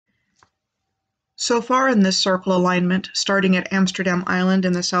So far in this circle alignment, starting at Amsterdam Island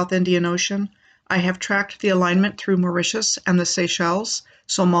in the South Indian Ocean, I have tracked the alignment through Mauritius and the Seychelles,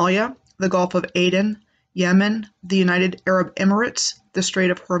 Somalia, the Gulf of Aden, Yemen, the United Arab Emirates, the Strait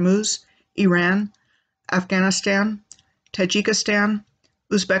of Hormuz, Iran, Afghanistan, Tajikistan,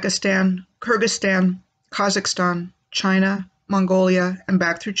 Uzbekistan, Kyrgyzstan, Kazakhstan, China, Mongolia, and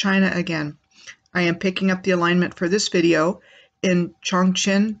back through China again. I am picking up the alignment for this video in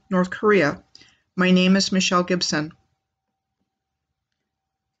Chongjin, North Korea. My name is Michelle Gibson.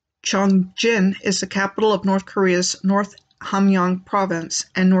 Chongjin is the capital of North Korea's North Hamgyong province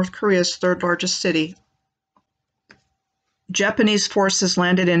and North Korea's third largest city. Japanese forces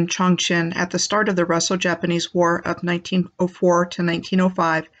landed in Chongjin at the start of the Russo-Japanese War of 1904 to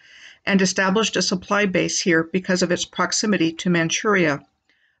 1905 and established a supply base here because of its proximity to Manchuria.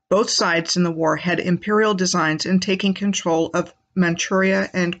 Both sides in the war had imperial designs in taking control of Manchuria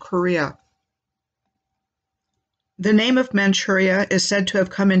and Korea. The name of Manchuria is said to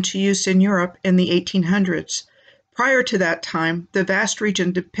have come into use in Europe in the 1800s. Prior to that time, the vast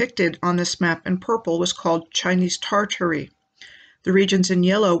region depicted on this map in purple was called Chinese Tartary. The regions in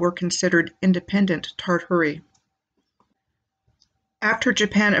yellow were considered independent Tartary. After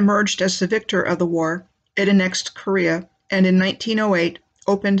Japan emerged as the victor of the war, it annexed Korea and in 1908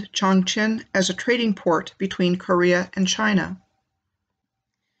 opened Chongjin as a trading port between Korea and China.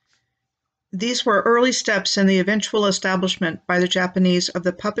 These were early steps in the eventual establishment by the Japanese of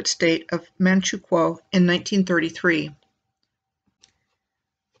the puppet state of Manchukuo in 1933.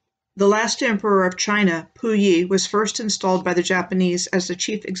 The last emperor of China, Puyi, was first installed by the Japanese as the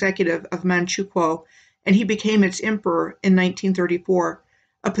chief executive of Manchukuo, and he became its emperor in 1934,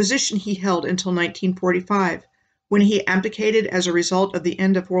 a position he held until 1945, when he abdicated as a result of the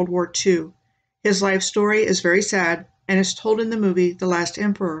end of World War II. His life story is very sad and is told in the movie The Last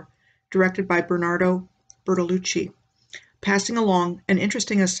Emperor, directed by Bernardo Bertolucci. Passing along an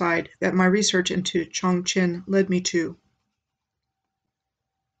interesting aside that my research into Chongjin led me to.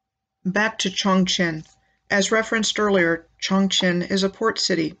 Back to Chongjin. As referenced earlier, Chongjin is a port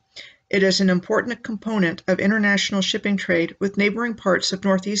city. It is an important component of international shipping trade with neighboring parts of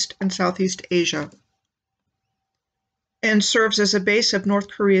Northeast and Southeast Asia, and serves as a base of North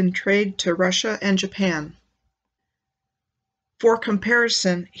Korean trade to Russia and Japan. For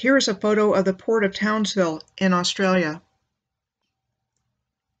comparison, here is a photo of the port of Townsville in Australia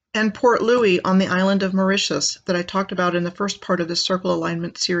and Port Louis on the island of Mauritius that I talked about in the first part of this circle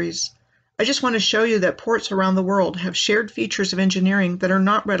alignment series. I just want to show you that ports around the world have shared features of engineering that are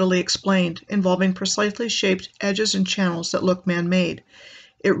not readily explained, involving precisely shaped edges and channels that look man-made.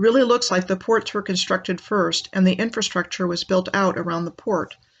 It really looks like the ports were constructed first and the infrastructure was built out around the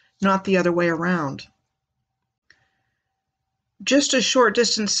port, not the other way around. Just a short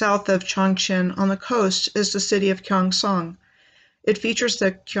distance south of Chongjin on the coast is the city of Kyrgyzstan. It features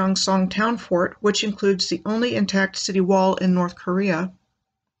the Kyrgyzstan town fort, which includes the only intact city wall in North Korea,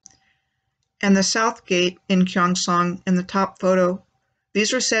 and the south gate in Kyrgyzstan in the top photo.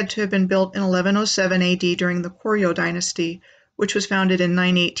 These are said to have been built in 1107 AD during the Koryo dynasty, which was founded in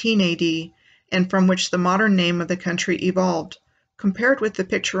 918 AD, and from which the modern name of the country evolved, compared with the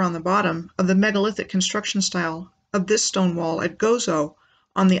picture on the bottom of the megalithic construction style of this stone wall at Gozo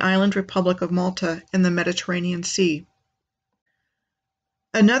on the island Republic of Malta in the Mediterranean Sea.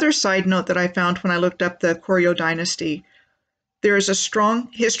 Another side note that I found when I looked up the Koryo dynasty: there is a strong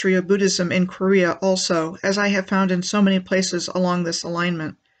history of Buddhism in Korea also, as I have found in so many places along this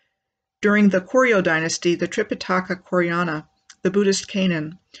alignment. During the Koryo dynasty, the Tripitaka Koreana, the Buddhist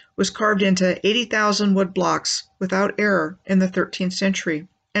canon, was carved into 80,000 wood blocks without error in the 13th century,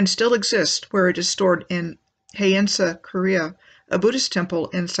 and still exists where it is stored in Haeinsa, Korea, a Buddhist temple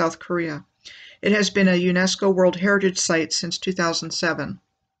in South Korea. It has been a UNESCO World Heritage Site since 2007.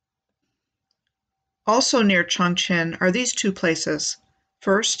 Also near Chongjin are these two places.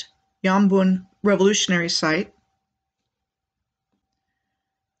 First, Yanbun Revolutionary Site,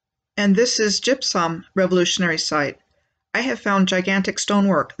 and this is Gypsum Revolutionary Site. I have found gigantic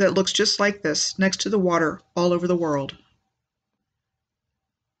stonework that looks just like this next to the water all over the world.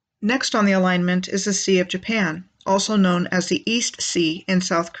 Next on the alignment is the Sea of Japan, also known as the East Sea in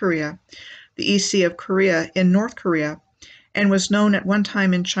South Korea, the East Sea of Korea in North Korea, and was known at one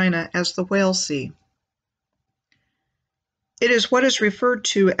time in China as the Whale Sea. It is what is referred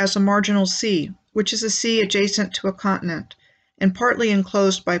to as a marginal sea, which is a sea adjacent to a continent, and partly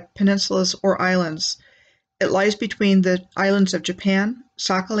enclosed by peninsulas or islands. It lies between the islands of Japan,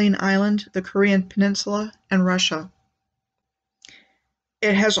 Sakhalin Island, the Korean Peninsula, and Russia.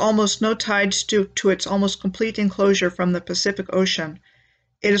 It has almost no tides due to its almost complete enclosure from the Pacific Ocean.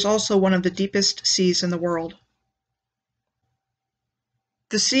 It is also one of the deepest seas in the world.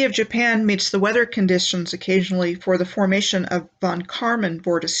 The Sea of Japan meets the weather conditions occasionally for the formation of von Karman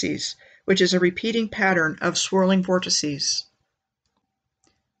vortices, which is a repeating pattern of swirling vortices.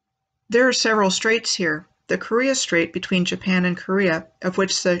 There are several straits here. The Korea Strait between Japan and Korea, of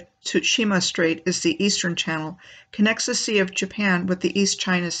which the Tsushima Strait is the eastern channel, connects the Sea of Japan with the East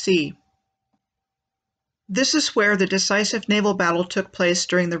China Sea. This is where the decisive naval battle took place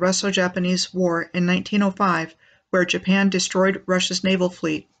during the Russo-Japanese War in 1905, where Japan destroyed Russia's naval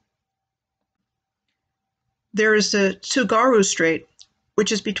fleet. There is the Tsugaru Strait,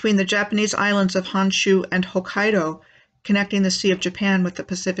 which is between the Japanese islands of Honshu and Hokkaido, connecting the Sea of Japan with the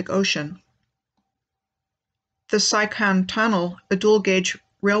Pacific Ocean. The Seikan Tunnel, a dual-gauge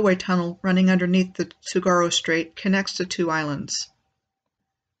railway tunnel running underneath the Tsugaru Strait, connects the two islands.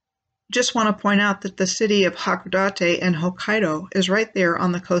 Just want to point out that the city of Hakodate in Hokkaido is right there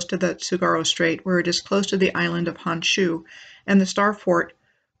on the coast of the Tsugaru Strait, where it is close to the island of Honshu, and the star fort,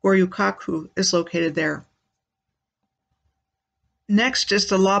 Goryukaku, is located there. Next is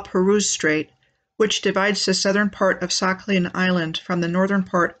the La Perouse Strait, which divides the southern part of Sakhalin Island from the northern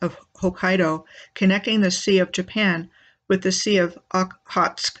part of Hokkaido, connecting the Sea of Japan with the Sea of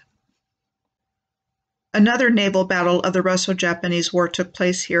Okhotsk. Another naval battle of the Russo-Japanese War took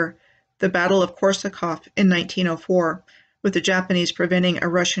place here, the Battle of Korsakov in 1904, with the Japanese preventing a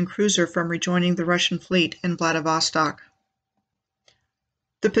Russian cruiser from rejoining the Russian fleet in Vladivostok.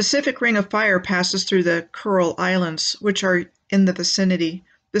 The Pacific Ring of Fire passes through the Kuril Islands, which are in the vicinity.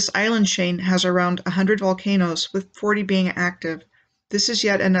 This island chain has around 100 volcanoes, with 40 being active. This is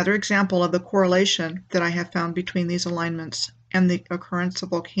yet another example of the correlation that I have found between these alignments and the occurrence of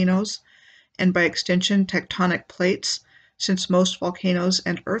volcanoes, and by extension tectonic plates, since most volcanoes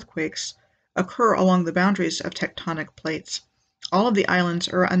and earthquakes occur along the boundaries of tectonic plates. All of the islands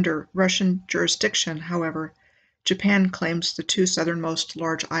are under Russian jurisdiction, however. Japan claims the two southernmost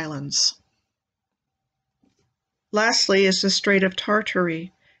large islands. Lastly is the Strait of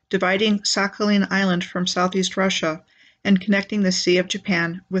Tartary, dividing Sakhalin Island from southeast Russia and connecting the Sea of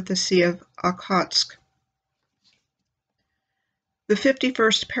Japan with the Sea of Okhotsk. The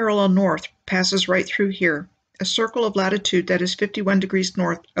 51st parallel north passes right through here, a circle of latitude that is 51 degrees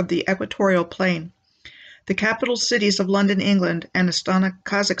north of the equatorial plane. The capital cities of London, England, and Astana,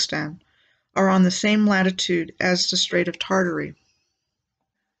 Kazakhstan, are on the same latitude as the Strait of Tartary.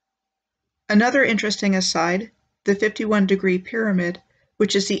 Another interesting aside, the 51-degree pyramid,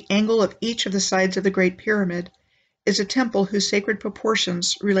 which is the angle of each of the sides of the Great Pyramid, is a temple whose sacred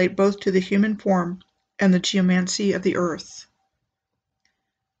proportions relate both to the human form and the geomancy of the earth.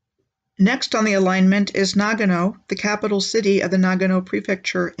 Next on the alignment is Nagano, the capital city of the Nagano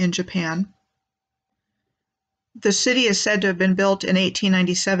Prefecture in Japan. The city is said to have been built in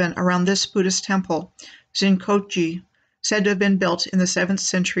 1897 around this Buddhist temple, Zenkoji, said to have been built in the 7th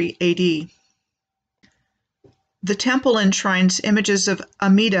century AD. The temple enshrines images of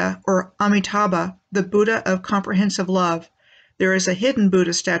Amida or Amitabha, the Buddha of comprehensive love. There is a hidden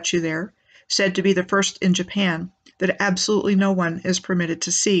Buddha statue there, said to be the first in Japan, that absolutely no one is permitted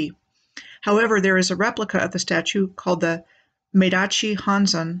to see. However, there is a replica of the statue called the Meidachi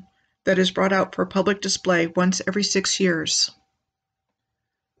Hanzan that is brought out for public display once every 6 years.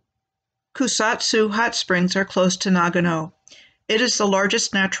 Kusatsu hot springs are close to Nagano. It is the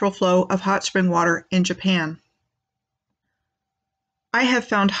largest natural flow of hot spring water in Japan. I have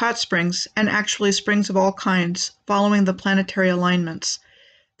found hot springs, and actually springs of all kinds, following the planetary alignments.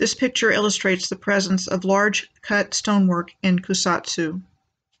 This picture illustrates the presence of large cut stonework in Kusatsu.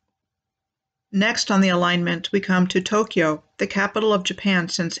 Next on the alignment, we come to Tokyo, the capital of Japan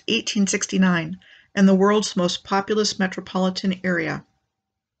since 1869, and the world's most populous metropolitan area.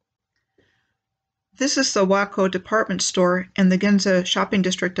 This is the Wako department store in the Ginza shopping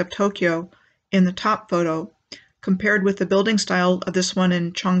district of Tokyo in the top photo, compared with the building style of this one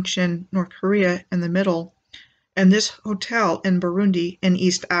in Chongjin, North Korea in the middle, and this hotel in Burundi in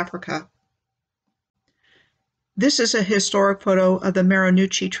East Africa. This is a historic photo of the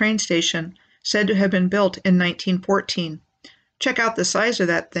Marunouchi train station, said to have been built in 1914. Check out the size of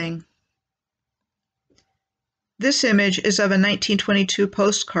that thing. This image is of a 1922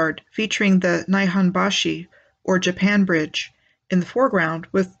 postcard featuring the Nihonbashi, or Japan Bridge, in the foreground,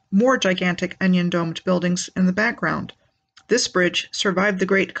 with more gigantic onion-domed buildings in the background. This bridge survived the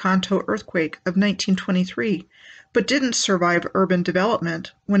Great Kanto earthquake of 1923, but didn't survive urban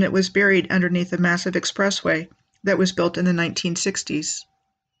development when it was buried underneath a massive expressway that was built in the 1960s.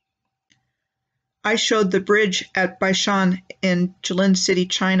 I showed the bridge at Baishan in Jilin City,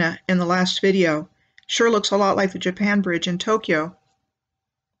 China in the last video. Sure looks a lot like the Japan Bridge in Tokyo.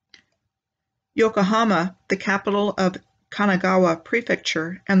 Yokohama, the capital of Kanagawa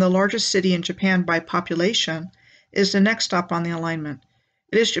Prefecture and the largest city in Japan by population, is the next stop on the alignment.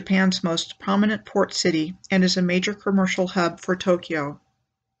 It is Japan's most prominent port city and is a major commercial hub for Tokyo.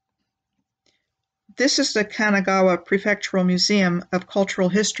 This is the Kanagawa Prefectural Museum of Cultural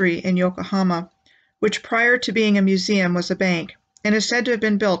History in Yokohama, which prior to being a museum was a bank, and is said to have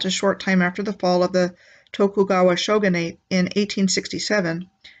been built a short time after the fall of the Tokugawa shogunate in 1867,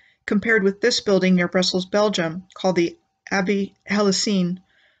 compared with this building near Brussels, Belgium, called the Abbey Helicene,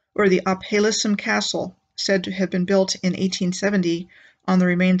 or the Ophelisum Castle, said to have been built in 1870 on the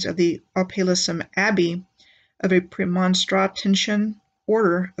remains of the Ophelisum Abbey of a Premonstratensian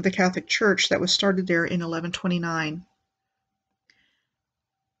order of the Catholic Church that was started there in 1129.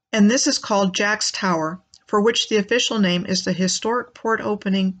 And this is called Jack's Tower, for which the official name is the Historic Port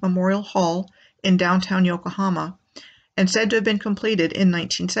Opening Memorial Hall in downtown Yokohama, and said to have been completed in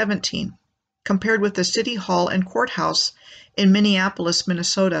 1917, compared with the City Hall and Courthouse in Minneapolis,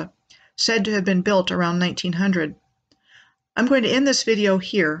 Minnesota, said to have been built around 1900. I'm going to end this video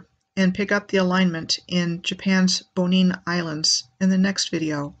here and pick up the alignment in Japan's Bonin Islands in the next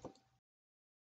video.